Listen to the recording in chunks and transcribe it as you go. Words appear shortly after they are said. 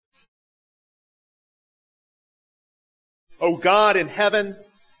O God in heaven,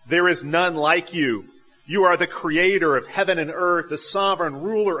 there is none like you. You are the creator of heaven and earth, the sovereign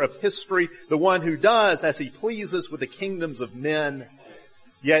ruler of history, the one who does as he pleases with the kingdoms of men.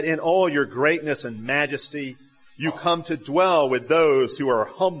 Yet in all your greatness and majesty, you come to dwell with those who are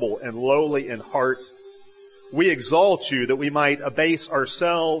humble and lowly in heart. We exalt you that we might abase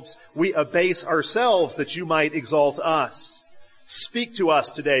ourselves. We abase ourselves that you might exalt us. Speak to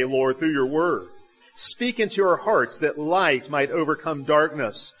us today, Lord, through your word. Speak into our hearts that light might overcome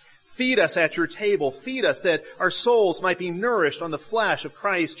darkness. Feed us at your table. Feed us that our souls might be nourished on the flesh of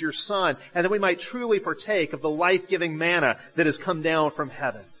Christ, your Son, and that we might truly partake of the life-giving manna that has come down from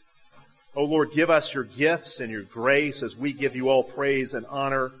heaven. O Lord, give us your gifts and your grace as we give you all praise and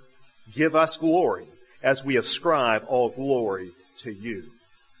honor. Give us glory as we ascribe all glory to you.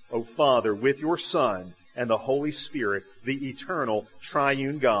 O Father, with your Son and the Holy Spirit, the eternal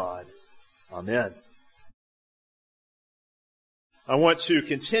triune God. Amen. I want to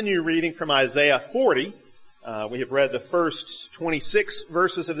continue reading from Isaiah 40. We have read the first 26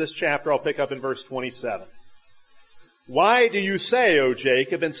 verses of this chapter. I'll pick up in verse 27. Why do you say, O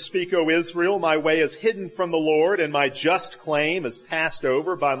Jacob, and speak, O Israel, my way is hidden from the Lord, and my just claim is passed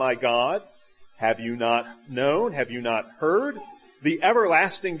over by my God? Have you not known? Have you not heard? The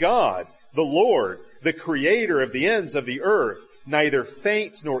everlasting God, the Lord, the creator of the ends of the earth, neither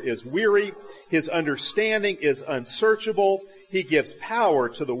faints nor is weary. His understanding is unsearchable. He gives power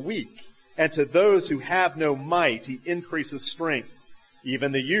to the weak, and to those who have no might he increases strength.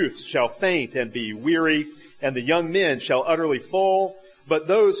 Even the youths shall faint and be weary, and the young men shall utterly fall. But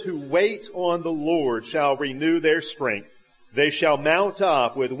those who wait on the Lord shall renew their strength. They shall mount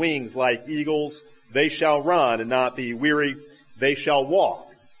up with wings like eagles. They shall run and not be weary. They shall walk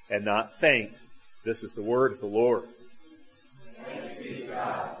and not faint. This is the word of the Lord. Thanks be to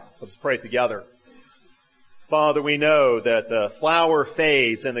God. Let's pray together. Father, we know that the flower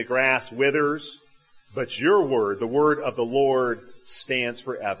fades and the grass withers, but your word, the word of the Lord, stands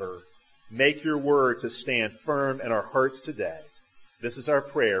forever. Make your word to stand firm in our hearts today. This is our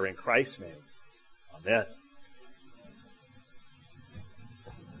prayer in Christ's name. Amen.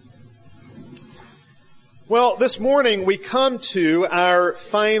 Well, this morning we come to our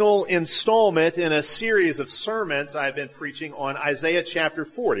final installment in a series of sermons I've been preaching on Isaiah chapter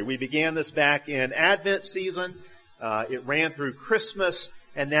 40. We began this back in Advent season. It ran through Christmas,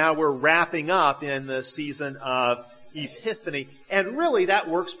 and now we're wrapping up in the season of Epiphany. And really that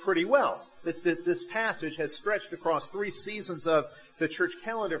works pretty well. This passage has stretched across 3 seasons of the church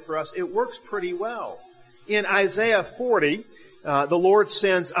calendar for us. It works pretty well. In Isaiah 40, the Lord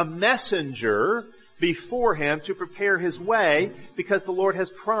sends a messenger before him to prepare his way, because the Lord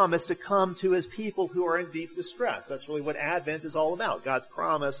has promised to come to his people who are in deep distress. That's really what Advent is all about. God's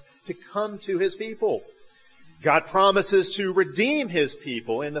promise to come to his people. God promises to redeem his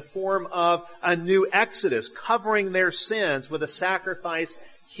people in the form of a new exodus, covering their sins with a sacrifice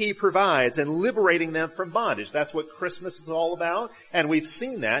he provides and liberating them from bondage. That's what Christmas is all about, and we've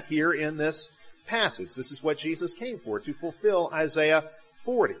seen that here in this passage. This is what Jesus came for, to fulfill Isaiah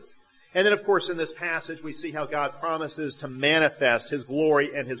 40. And then, of course, in this passage, we see how God promises to manifest his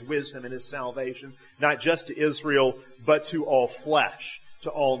glory and his wisdom and his salvation, not just to Israel, but to all flesh, to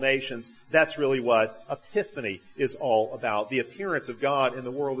all nations. That's really what Epiphany is all about. The appearance of God in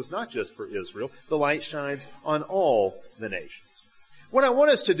the world is not just for Israel. The light shines on all the nations. What I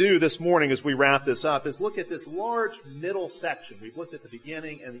want us to do this morning as we wrap this up is look at this large middle section. We've looked at the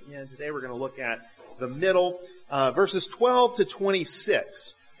beginning and the end. Today we're going to look at the middle, verses 12 to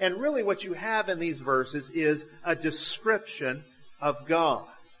 26. And really what you have in these verses is a description of God.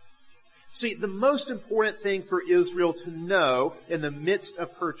 See, the most important thing for Israel to know in the midst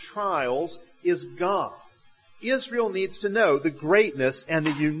of her trials is God. Israel needs to know the greatness and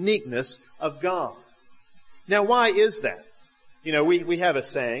the uniqueness of God. Now, why is that? You know, we have a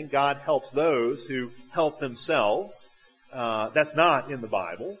saying, God helps those who help themselves. That's not in the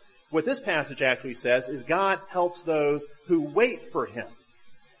Bible. What this passage actually says is God helps those who wait for him.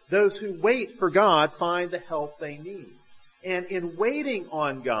 Those who wait for God find the help they need. And in waiting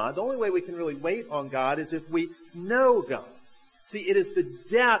on God, the only way we can really wait on God is if we know God. See, it is the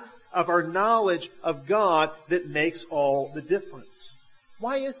depth of our knowledge of God that makes all the difference.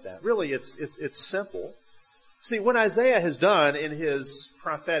 Why is that? Really, it's simple. See, what Isaiah has done in his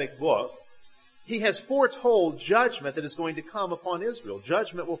prophetic book, he has foretold judgment that is going to come upon Israel.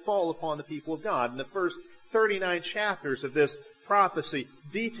 Judgment will fall upon the people of God. And the first 39 chapters of this prophecy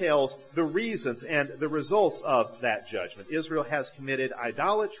details the reasons and the results of that judgment. Israel has committed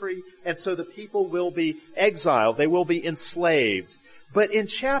idolatry, and so the people will be exiled. They will be enslaved. But in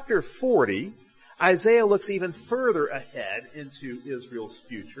chapter 40, Isaiah looks even further ahead into Israel's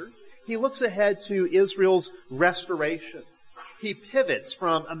future. He looks ahead to Israel's restoration. He pivots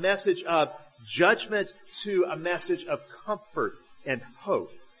from a message of judgment to a message of comfort and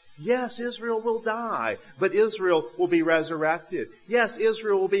hope. Yes, Israel will die, but Israel will be resurrected. Yes,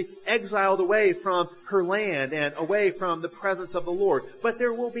 Israel will be exiled away from her land and away from the presence of the Lord, but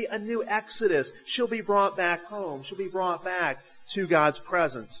there will be a new exodus. She'll be brought back home. She'll be brought back to God's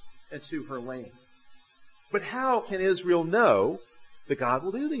presence and to her land. But how can Israel know that God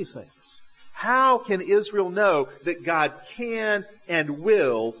will do these things? How can Israel know that God can and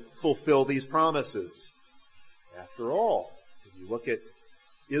will fulfill these promises? After all, if you look at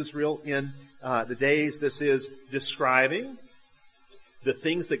Israel in the days this is describing, the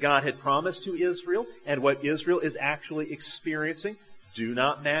things that God had promised to Israel and what Israel is actually experiencing do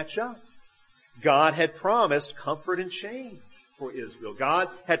not match up. God had promised comfort and change for Israel. God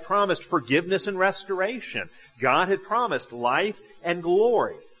had promised forgiveness and restoration. God had promised life and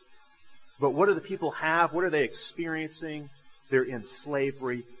glory. But what do the people have? What are they experiencing? They're in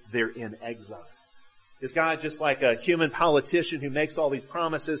slavery. They're in exile. Is God just like a human politician who makes all these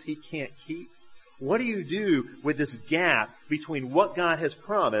promises he can't keep? What do you do with this gap between what God has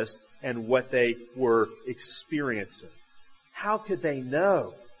promised and what they were experiencing? How could they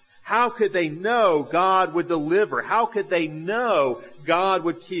know? How could they know God would deliver? How could they know God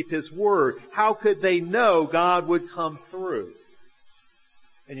would keep His word? How could they know God would come through?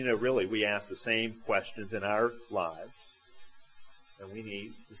 And really, we ask the same questions in our lives. And we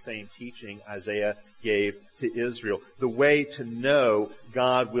need the same teaching Isaiah gave to Israel. The way to know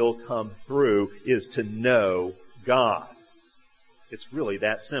God will come through is to know God. It's really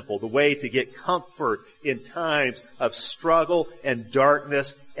that simple. The way to get comfort in times of struggle and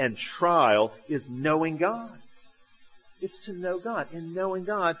darkness and trial is knowing God. It's to know God. In knowing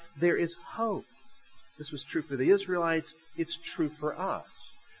God, there is hope. This was true for the Israelites. It's true for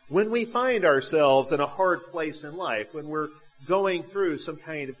us. When we find ourselves in a hard place in life, when we're going through some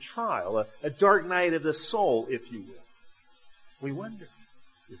kind of trial, a dark night of the soul, if you will, we wonder,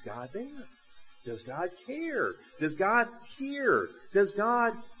 is God there? Does God care? Does God hear? Does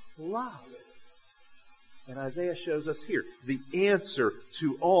God love? And Isaiah shows us here the answer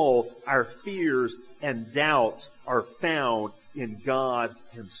to all our fears and doubts are found in God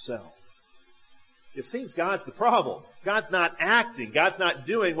Himself. It seems God's the problem. God's not acting. God's not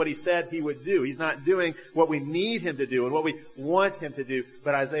doing what He said He would do. He's not doing what we need Him to do and what we want Him to do.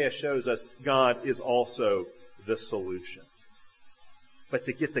 But Isaiah shows us God is also the solution. But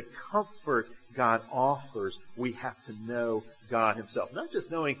to get the comfort God offers, we have to know God Himself. Not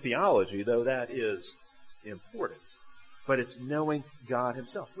just knowing theology, though that is important, but it's knowing God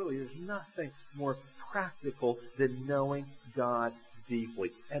Himself. Really, there's nothing more practical than knowing God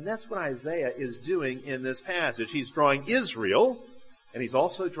deeply. And that's what Isaiah is doing in this passage. He's drawing Israel, and he's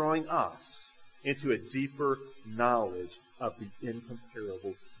also drawing us into a deeper knowledge of the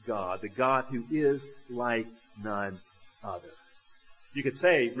incomparable God, the God who is like none other. You could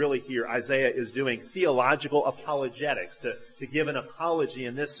say, really here, Isaiah is doing theological apologetics. To give an apology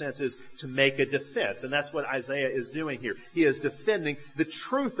in this sense is to make a defense. And that's what Isaiah is doing here. He is defending the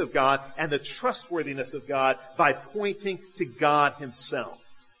truth of God and the trustworthiness of God by pointing to God Himself.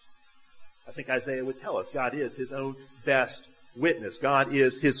 I think Isaiah would tell us God is His own best witness. God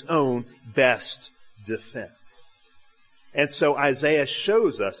is His own best defense. And so Isaiah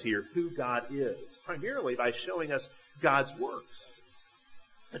shows us here who God is, primarily by showing us God's works.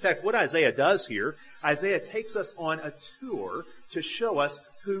 In fact, what Isaiah does here, Isaiah takes us on a tour to show us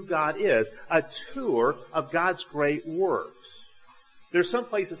who God is, a tour of God's great works. There's some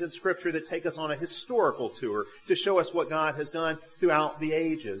places in Scripture that take us on a historical tour to show us what God has done throughout the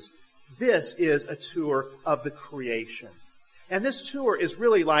ages. This is a tour of the creation. And this tour is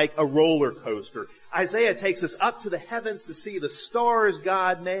really like a roller coaster. Isaiah takes us up to the heavens to see the stars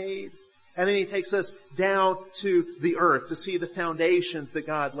God made. And then he takes us down to the earth to see the foundations that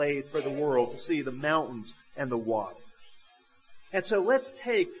God laid for the world, to see the mountains and the waters. And so let's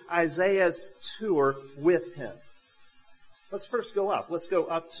take Isaiah's tour with him. Let's first go up. Let's go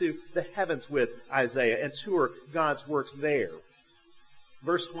up to the heavens with Isaiah and tour God's works there.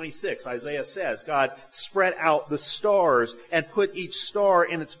 Verse 26, Isaiah says, God spread out the stars and put each star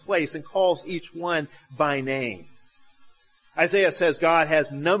in its place and calls each one by name. Isaiah says God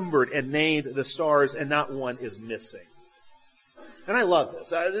has numbered and named the stars and not one is missing. And I love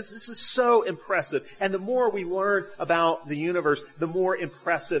this. This is so impressive. And the more we learn about the universe, the more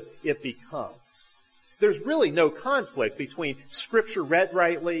impressive it becomes. There's really no conflict between Scripture read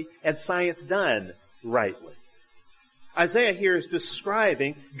rightly and science done rightly. Isaiah here is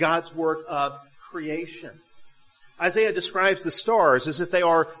describing God's work of creation. Isaiah describes the stars as if they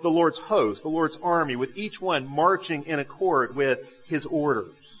are the Lord's host, the Lord's army, with each one marching in accord with his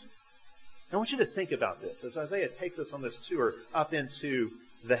orders. I want you to think about this as Isaiah takes us on this tour up into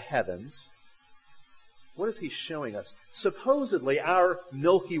the heavens. What is he showing us? Supposedly, our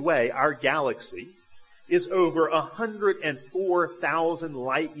Milky Way, our galaxy, is over 104,000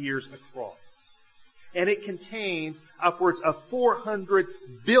 light years across. And it contains upwards of 400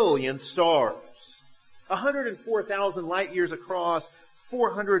 billion stars. 104,000 light years across,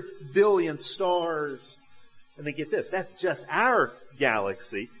 400 billion stars. And then get this, that's just our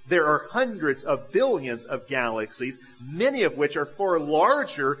galaxy. There are hundreds of billions of galaxies, many of which are far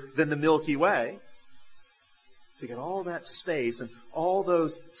larger than the Milky Way. So you got all that space and all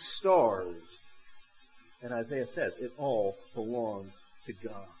those stars. And Isaiah says it all belongs to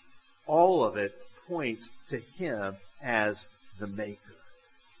God. All of it points to Him as the Maker.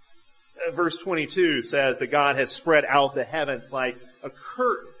 Verse 22 says that God has spread out the heavens like a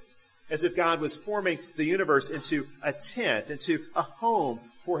curtain, as if God was forming the universe into a tent, into a home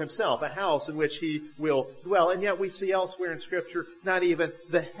for Himself, a house in which He will dwell. And yet we see elsewhere in Scripture, not even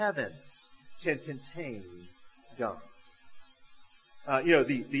the heavens can contain God.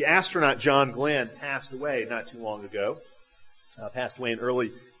 The astronaut John Glenn passed away not too long ago. Passed away in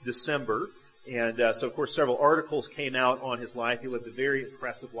early December. And so, of course, several articles came out on his life. He lived a very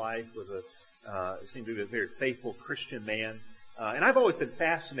impressive life, seemed to be a very faithful Christian man. And I've always been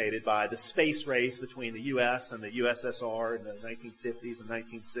fascinated by the space race between the U.S. and the USSR in the 1950s and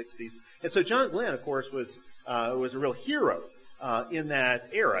 1960s. And so John Glenn, of course, was a real hero in that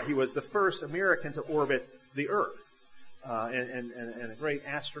era. He was the first American to orbit the Earth. And a great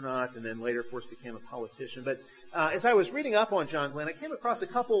astronaut, and then later, of course, became a politician. But as I was reading up on John Glenn, I came across a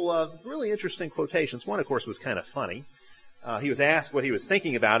couple of really interesting quotations. One, of course, was kind of funny. He was asked what he was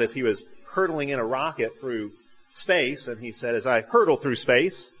thinking about as he was hurtling in a rocket through space, and he said, as I hurtled through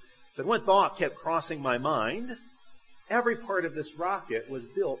space, he said, one thought kept crossing my mind. Every part of this rocket was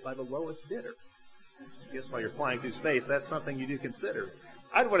built by the lowest bidder. I guess while you're flying through space, that's something you do consider.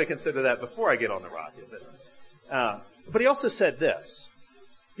 I'd want to consider that before I get on the rocket. But he also said this.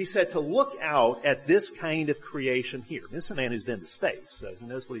 He said to look out at this kind of creation here. This is a man who's been to space, so he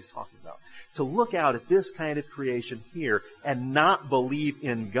knows what he's talking about. To look out at this kind of creation here and not believe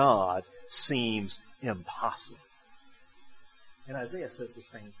in God seems impossible. And Isaiah says the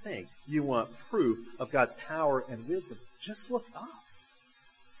same thing. You want proof of God's power and wisdom? Just look up.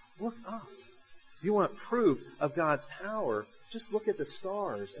 Look up. You want proof of God's power? Just look at the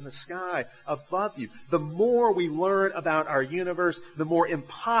stars and the sky above you. The more we learn about our universe, the more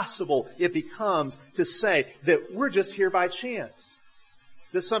impossible it becomes to say that we're just here by chance.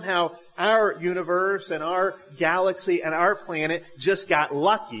 That somehow our universe and our galaxy and our planet just got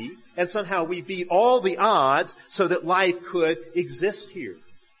lucky, and somehow we beat all the odds so that life could exist here.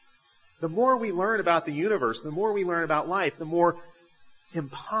 The more we learn about the universe, the more we learn about life, the more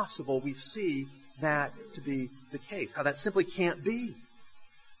impossible we see that to be the case. How that simply can't be.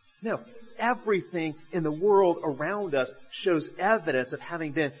 No, everything in the world around us shows evidence of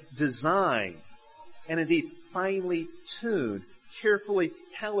having been designed and indeed finely tuned, carefully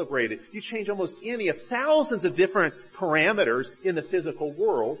calibrated. You change almost any of thousands of different parameters in the physical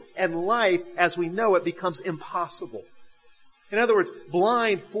world, and life as we know it becomes impossible. In other words,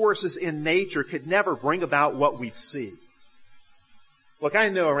 blind forces in nature could never bring about what we see. Look, I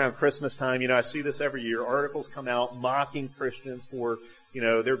know around Christmas time, I see this every year. Articles come out mocking Christians for,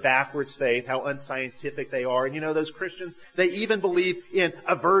 their backwards faith, how unscientific they are. And those Christians, they even believe in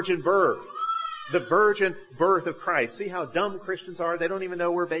a virgin birth. The virgin birth of Christ. See how dumb Christians are? They don't even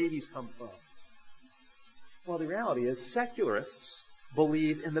know where babies come from. Well, the reality is secularists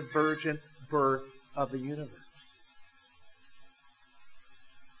believe in the virgin birth of the universe.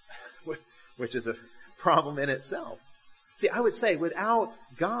 Which is a problem in itself. See, I would say without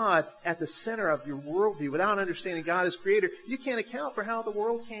God at the center of your worldview, without understanding God as creator, you can't account for how the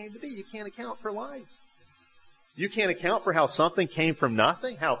world came to be. You can't account for life. You can't account for how something came from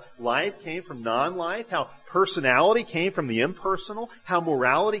nothing, how life came from non-life, how personality came from the impersonal, how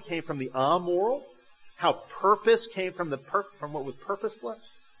morality came from the amoral, how purpose came from what was purposeless,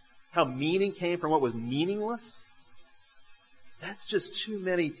 how meaning came from what was meaningless. That's just too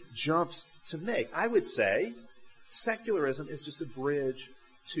many jumps to make. I would say secularism is just a bridge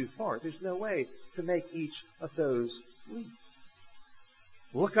too far. There's no way to make each of those leaps.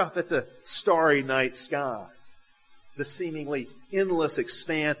 Look up at the starry night sky, the seemingly endless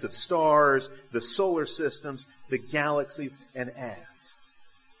expanse of stars, the solar systems, the galaxies, and ask,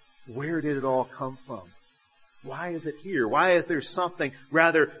 where did it all come from? Why is it here? Why is there something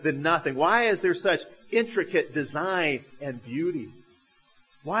rather than nothing? Why is there such intricate design and beauty?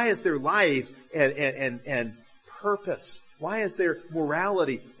 Why is there life and purpose? Why is there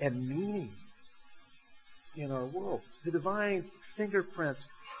morality and meaning in our world? The divine fingerprints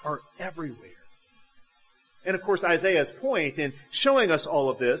are everywhere. And of course, Isaiah's point in showing us all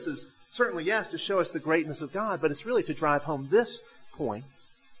of this is certainly, yes, to show us the greatness of God, but it's really to drive home this point.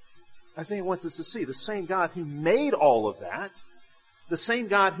 Isaiah wants us to see the same God who made all of that, the same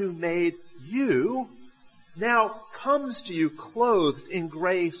God who made you, now comes to you clothed in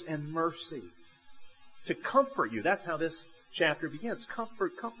grace and mercy to comfort you. That's how this chapter begins.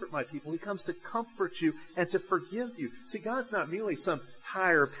 Comfort my people. He comes to comfort you and to forgive you. See, God's not merely some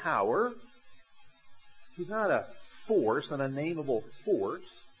higher power. He's not a force, an unnameable force.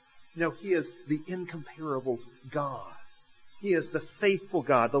 No, He is the incomparable God. He is the faithful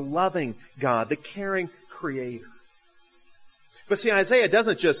God, the loving God, the caring Creator. But see, Isaiah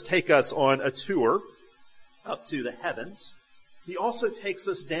doesn't just take us on a tour up to the heavens. He also takes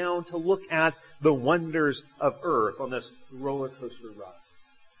us down to look at the wonders of earth on this roller coaster ride.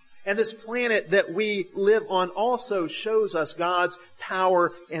 And this planet that we live on also shows us God's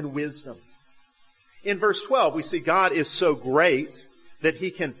power and wisdom. In verse 12, we see God is so great that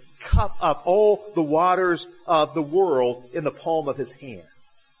He can cup up all the waters of the world in the palm of His hand.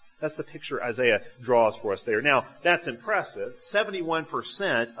 That's the picture Isaiah draws for us there. Now, that's impressive.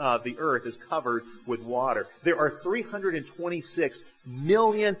 71% of the earth is covered with water. There are 326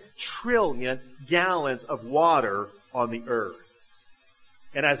 million trillion gallons of water on the earth.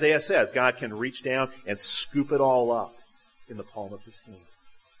 And Isaiah says God can reach down and scoop it all up in the palm of His hand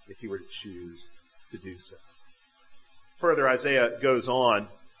if He were to choose to do so. Further, Isaiah goes on.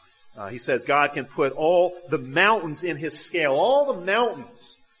 He says God can put all the mountains in His scale, all the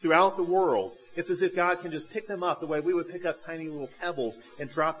mountains throughout the world. It's as if God can just pick them up the way we would pick up tiny little pebbles and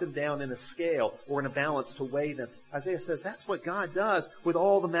drop them down in a scale or in a balance to weigh them. Isaiah says that's what God does with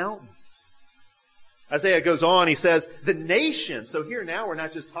all the mountains. Isaiah goes on, he says, the nation. So here now we're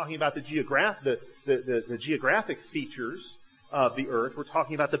not just talking about the geographic features of the earth. We're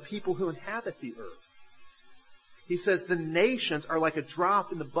talking about the people who inhabit the earth. He says the nations are like a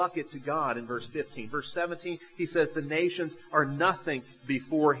drop in the bucket to God in verse 15. Verse 17, he says the nations are nothing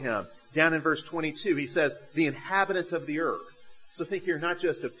before Him. Down in verse 22, he says the inhabitants of the earth. So think here not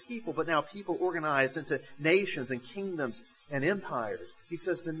just of people, but now people organized into nations and kingdoms and empires. He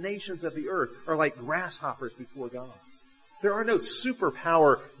says the nations of the earth are like grasshoppers before God. There are no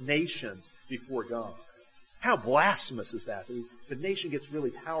superpower nations before God. How blasphemous is that? The nation gets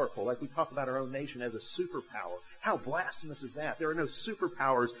really powerful, like we talk about our own nation as a superpower. How blasphemous is that? There are no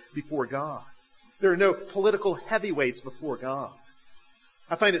superpowers before God. There are no political heavyweights before God.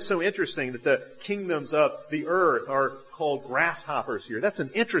 I find it so interesting that the kingdoms of the earth are called grasshoppers here. That's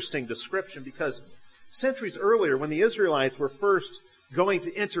an interesting description because centuries earlier, when the Israelites were first going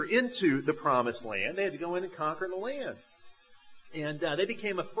to enter into the promised land, they had to go in and conquer the land. And they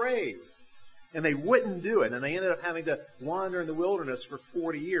became afraid. And they wouldn't do it. And they ended up having to wander in the wilderness for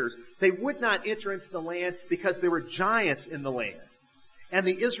 40 years. They would not enter into the land because there were giants in the land. And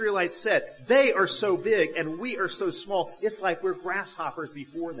the Israelites said, they are so big and we are so small, it's like we're grasshoppers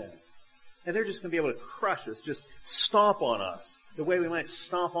before them. And they're just going to be able to crush us, just stomp on us, the way we might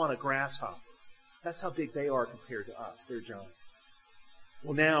stomp on a grasshopper. That's how big they are compared to us. They're giants.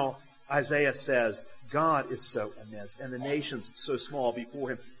 Well, now Isaiah says, God is so immense and the nations so small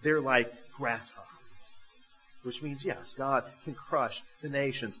before Him. They're like grasshoppers. Which means, yes, God can crush the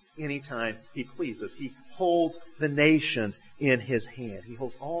nations anytime He pleases. He holds the nations in His hand. He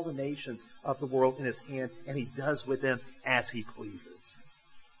holds all the nations of the world in His hand, and He does with them as He pleases.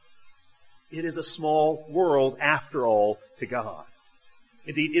 It is a small world, after all, to God.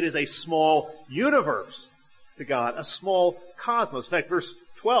 Indeed, it is a small universe to God, a small cosmos. In fact, verse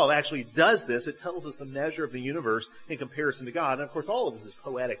 12 actually does this. It tells us the measure of the universe in comparison to God. And of course, all of this is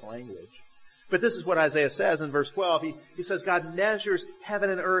poetic language. But this is what Isaiah says in verse 12. He says, God measures heaven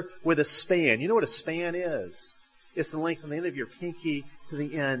and earth with a span. You know what a span is? It's the length from the end of your pinky to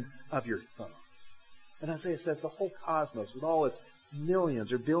the end of your thumb. And Isaiah says the whole cosmos, with all its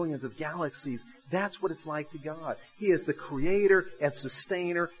millions or billions of galaxies, that's what it's like to God. He is the creator and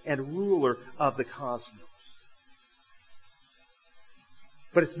sustainer and ruler of the cosmos.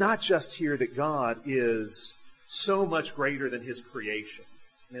 But it's not just here that God is so much greater than His creation.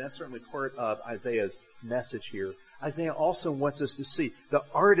 I mean, that's certainly part of Isaiah's message here. Isaiah also wants us to see the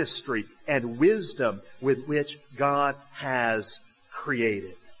artistry and wisdom with which God has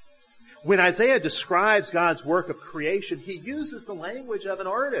created. When Isaiah describes God's work of creation, he uses the language of an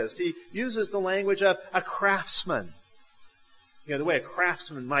artist. He uses the language of a craftsman. You know, the way a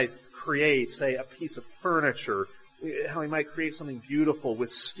craftsman might create, say, a piece of furniture, how he might create something beautiful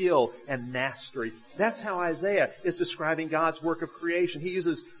with skill and mastery. That's how Isaiah is describing God's work of creation. He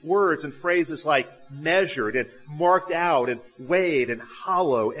uses words and phrases like measured and marked out and weighed and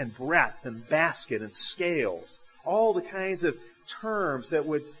hollow and breadth and basket and scales. All the kinds of terms that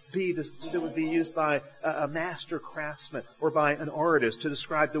would be used by a master craftsman or by an artist to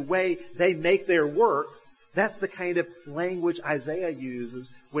describe the way they make their work. That's the kind of language Isaiah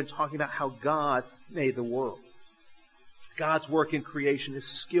uses when talking about how God made the world. God's work in creation is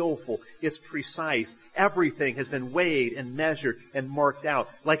skillful. It's precise. Everything has been weighed and measured and marked out.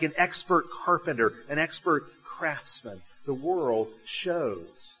 Like an expert carpenter, an expert craftsman, the world shows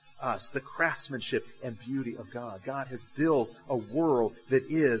us the craftsmanship and beauty of God. God has built a world that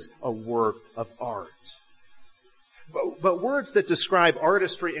is a work of art. But words that describe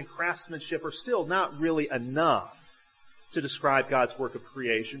artistry and craftsmanship are still not really enough to describe God's work of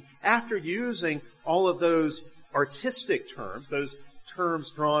creation. After using all of those artistic terms, those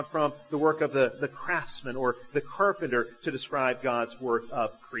terms drawn from the work of the craftsman or the carpenter to describe God's work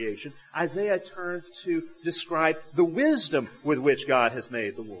of creation, Isaiah turns to describe the wisdom with which God has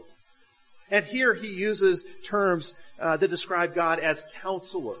made the world. And here he uses terms that describe God as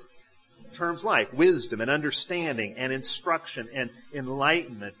counselor. Terms like wisdom and understanding and instruction and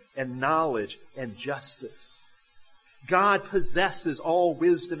enlightenment and knowledge and justice. God possesses all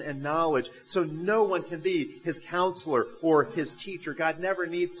wisdom and knowledge, so no one can be his counselor or his teacher. God never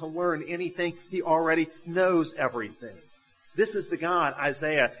needs to learn anything. He already knows everything. This is the God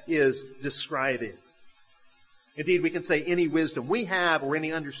Isaiah is describing. Indeed, we can say any wisdom we have or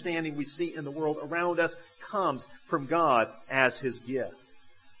any understanding we see in the world around us comes from God as his gift.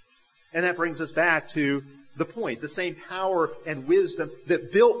 And that brings us back to the point. The same power and wisdom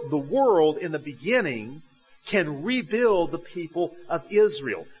that built the world in the beginning can rebuild the people of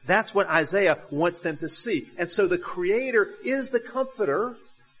Israel. That's what Isaiah wants them to see. And so the Creator is the comforter,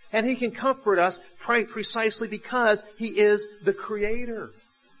 and he can comfort us precisely because he is the Creator.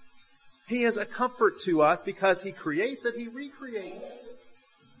 He is a comfort to us because he creates and he recreates.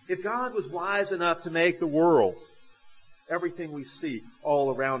 If God was wise enough to make the world, everything we see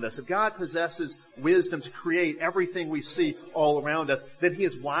all around us, if God possesses wisdom to create everything we see all around us, then he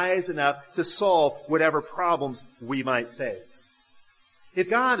is wise enough to solve whatever problems we might face. If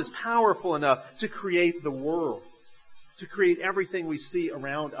God is powerful enough to create the world, to create everything we see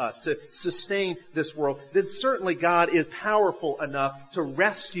around us, to sustain this world, then certainly God is powerful enough to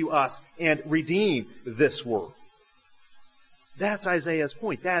rescue us and redeem this world. That's Isaiah's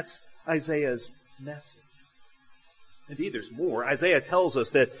point. That's Isaiah's message. Indeed, there's more. Isaiah tells us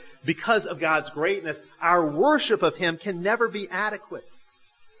that because of God's greatness, our worship of him can never be adequate.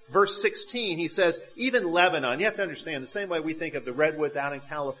 Verse 16, he says, even Lebanon, you have to understand, the same way we think of the redwoods out in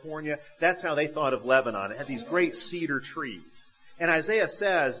California, that's how they thought of Lebanon. It had these great cedar trees. And Isaiah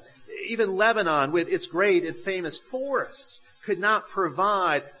says, even Lebanon, with its great and famous forests, could not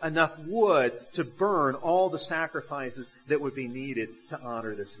provide enough wood to burn all the sacrifices that would be needed to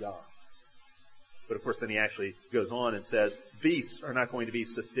honor this God. But of course, then he actually goes on and says, beasts are not going to be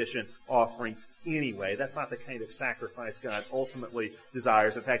sufficient offerings anyway. That's not the kind of sacrifice God ultimately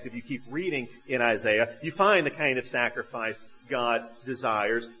desires. In fact, if you keep reading in Isaiah, you find the kind of sacrifice God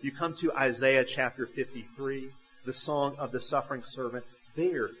desires. You come to Isaiah chapter 53, the song of the suffering servant.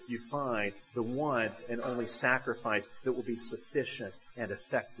 There you find the one and only sacrifice that will be sufficient and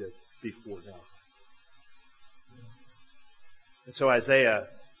effective before God. And so Isaiah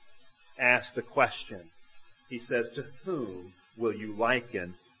asks the question. He says, to whom will you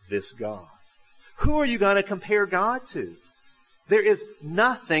liken this God? Who are you going to compare God to? There is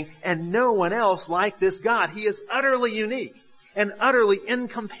nothing and no one else like this God. He is utterly unique and utterly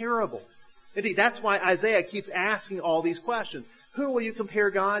incomparable. Indeed, that's why Isaiah keeps asking all these questions. Who will you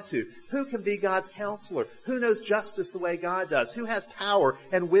compare God to? Who can be God's counselor? Who knows justice the way God does? Who has power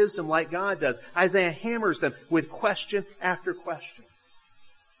and wisdom like God does? Isaiah hammers them with question after question.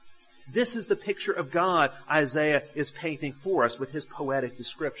 This is the picture of God Isaiah is painting for us with his poetic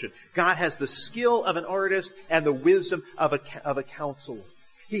description. God has the skill of an artist and the wisdom of a counselor.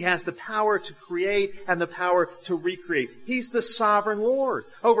 He has the power to create and the power to recreate. He's the sovereign Lord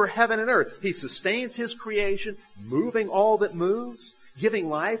over heaven and earth. He sustains his creation, moving all that moves, giving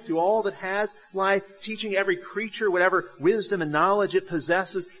life to all that has life, teaching every creature whatever wisdom and knowledge it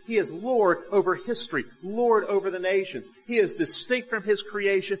possesses. He is Lord over history, Lord over the nations. He is distinct from his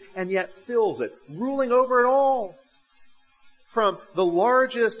creation and yet fills it, ruling over it all. From the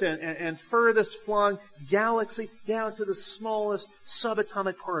largest and furthest flung galaxy down to the smallest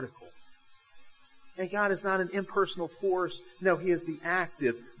subatomic particle. And God is not an impersonal force. No, He is the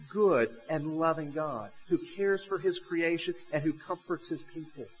active, good, and loving God who cares for His creation and who comforts His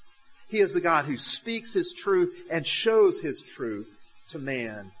people. He is the God who speaks His truth and shows His truth to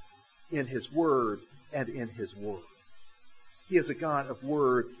man in His Word and in His Word. He is a God of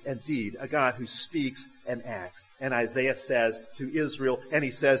word and deed, a God who speaks and acts. And Isaiah says to Israel, and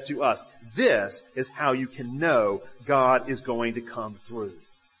he says to us, this is how you can know God is going to come through.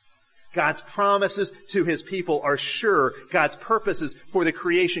 God's promises to His people are sure. God's purposes for the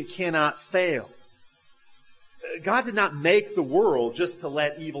creation cannot fail. God did not make the world just to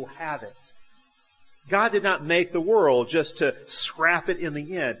let evil have it. God did not make the world just to scrap it in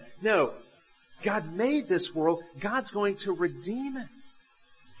the end. No. God made this world. God's going to redeem it.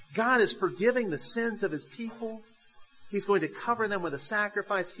 God is forgiving the sins of His people. He's going to cover them with a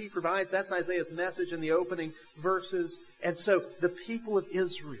sacrifice He provides. That's Isaiah's message in the opening verses. And so the people of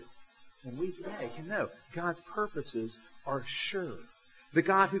Israel, and we today can know, God's purposes are sure. The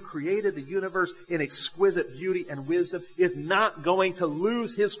God who created the universe in exquisite beauty and wisdom is not going to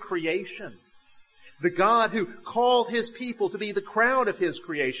lose His creation. The God who called His people to be the crown of His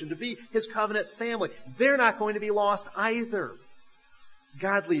creation, to be His covenant family, they're not going to be lost either.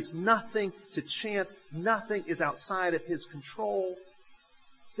 God leaves nothing to chance. Nothing is outside of His control.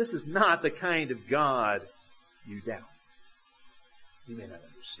 This is not the kind of God you doubt. You may not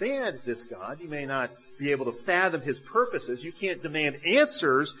understand this God. You may not be able to fathom His purposes. You can't demand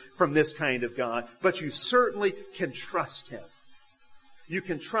answers from this kind of God, but you certainly can trust Him. You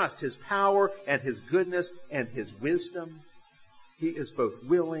can trust His power and His goodness and His wisdom. He is both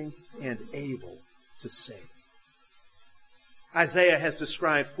willing and able to save. Isaiah has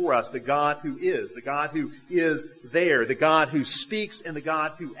described for us the God who is there, the God who speaks and the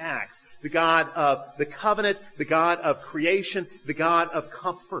God who acts, the God of the covenant, the God of creation, the God of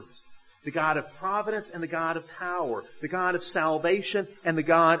comfort, the God of providence and the God of power, the God of salvation and the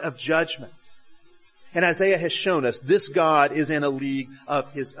God of judgment. And Isaiah has shown us this God is in a league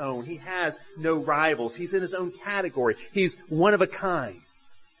of His own. He has no rivals. He's in His own category. He's one of a kind.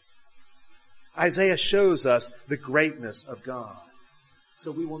 Isaiah shows us the greatness of God.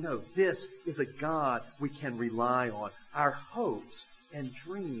 So we will know this is a God we can rely on. Our hopes and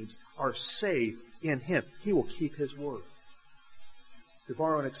dreams are safe in Him. He will keep His word. To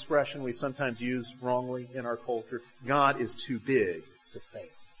borrow an expression we sometimes use wrongly in our culture, God is too big to fail.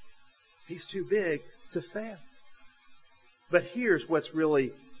 He's too big to fail. But here's what's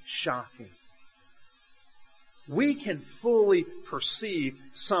really shocking. We can fully perceive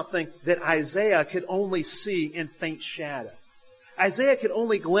something that Isaiah could only see in faint shadow. Isaiah could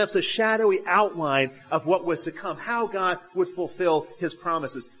only glimpse a shadowy outline of what was to come, how God would fulfill His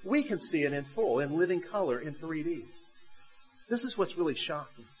promises. We can see it in full, in living color, in 3D. This is what's really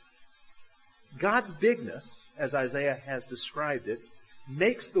shocking. God's bigness, as Isaiah has described it,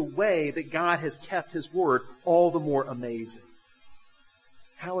 makes the way that God has kept His word all the more amazing.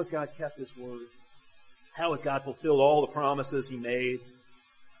 How has God kept His word? How has God fulfilled all the promises He made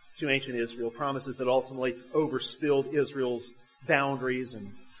to ancient Israel, promises that ultimately overspilled Israel's boundaries and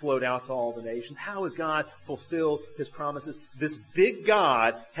flowed out to all the nations? How has God fulfilled His promises? This big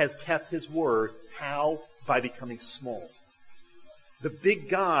God has kept His word. How? By becoming small. The big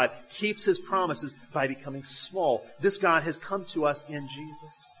God keeps His promises by becoming small. This God has come to us in Jesus.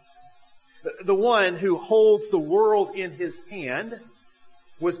 The one who holds the world in His hand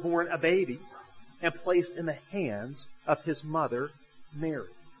was born a baby and placed in the hands of His mother, Mary.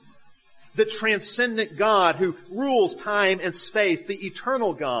 The transcendent God who rules time and space, the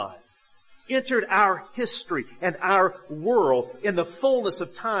eternal God, entered our history and our world in the fullness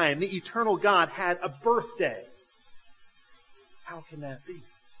of time. The eternal God had a birthday. How can that be?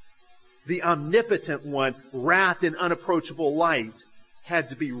 The omnipotent one, wrapped in unapproachable light, had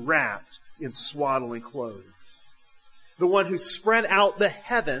to be wrapped in swaddling clothes. The one who spread out the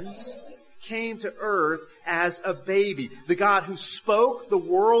heavens came to earth as a baby. The God who spoke the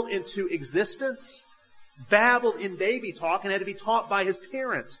world into existence babbled in baby talk and had to be taught by His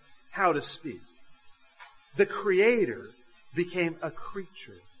parents how to speak. The Creator became a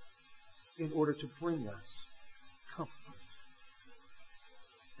creature in order to bring us comfort.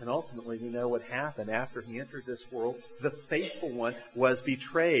 And ultimately, we know what happened after He entered this world. The faithful one was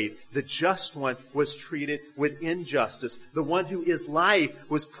betrayed. The just one was treated with injustice. The one who is life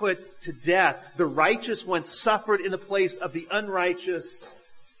was put to death. The righteous one suffered in the place of the unrighteous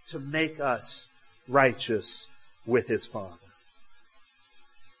to make us righteous with His Father.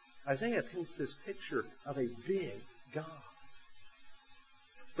 Isaiah paints this picture of a big God.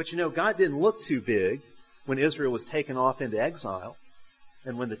 But God didn't look too big when Israel was taken off into exile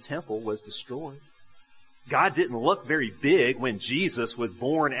and when the temple was destroyed. God didn't look very big when Jesus was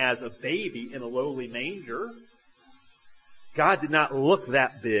born as a baby in a lowly manger. God did not look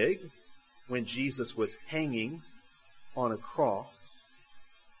that big when Jesus was hanging on a cross.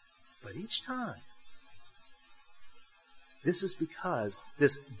 But each time, this is because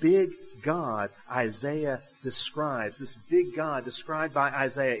this big God Isaiah describes, this big God described by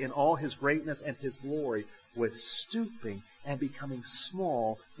Isaiah in all his greatness and his glory, was stooping and becoming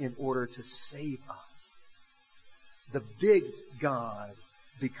small in order to save us. The big God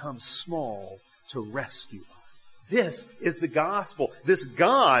becomes small to rescue us. This is the gospel. This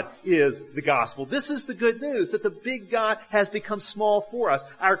God is the gospel. This is the good news, that the big God has become small for us.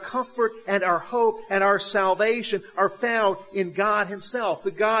 Our comfort and our hope and our salvation are found in God himself,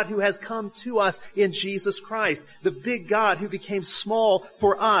 the God who has come to us in Jesus Christ, the big God who became small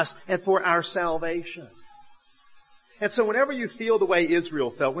for us and for our salvation. And so whenever you feel the way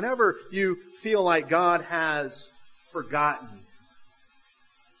Israel felt, whenever you feel like God has forgotten,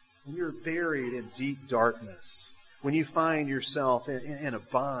 when you're buried in deep darkness, when you find yourself in a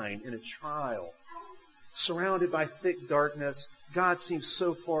bind, in a trial, surrounded by thick darkness, God seems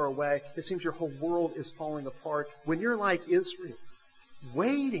so far away, it seems your whole world is falling apart. When you're like Israel,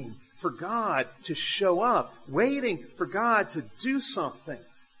 waiting for God to show up, waiting for God to do something,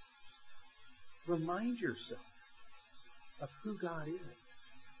 remind yourself of who God is.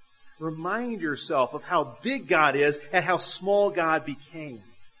 Remind yourself of how big God is and how small God became.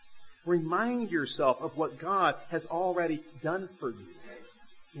 Remind yourself of what God has already done for you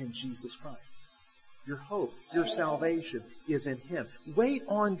in Jesus Christ. Your hope, your salvation is in Him. Wait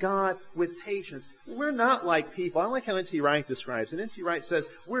on God with patience. We're not like people. I like how N.T. Wright describes it. N.T. Wright says,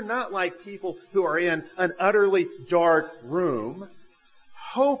 we're not like people who are in an utterly dark room,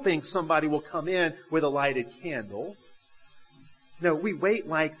 hoping somebody will come in with a lighted candle. No, we wait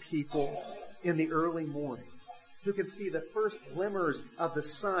like people in the early morning, who can see the first glimmers of the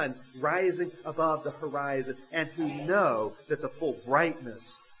sun rising above the horizon and who know that the full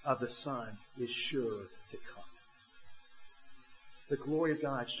brightness of the sun is sure to come. The glory of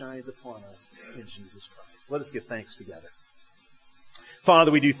God shines upon us in Jesus Christ. Let us give thanks together.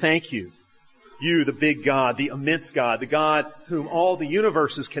 Father, we do thank you. You, the big God, the immense God, the God whom all the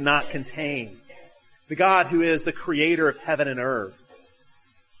universes cannot contain, the God who is the creator of heaven and earth,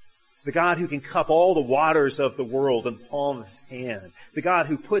 the God who can cup all the waters of the world in the palm of His hand. The God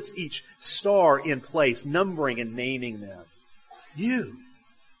who puts each star in place, numbering and naming them. You,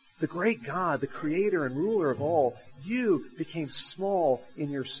 the great God, the creator and ruler of all, you became small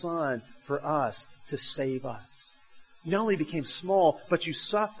in your Son for us to save us. You not only became small, but you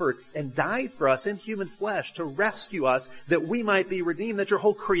suffered and died for us in human flesh to rescue us that we might be redeemed, that your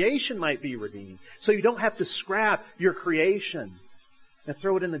whole creation might be redeemed. So you don't have to scrap your creation and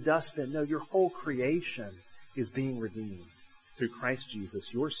throw it in the dustbin. No, your whole creation is being redeemed through Christ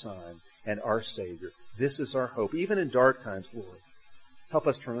Jesus, your Son and our Savior. This is our hope, even in dark times, Lord. Help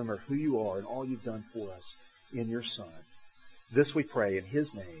us to remember who you are and all you've done for us in your Son. This we pray in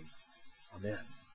His name. Amen.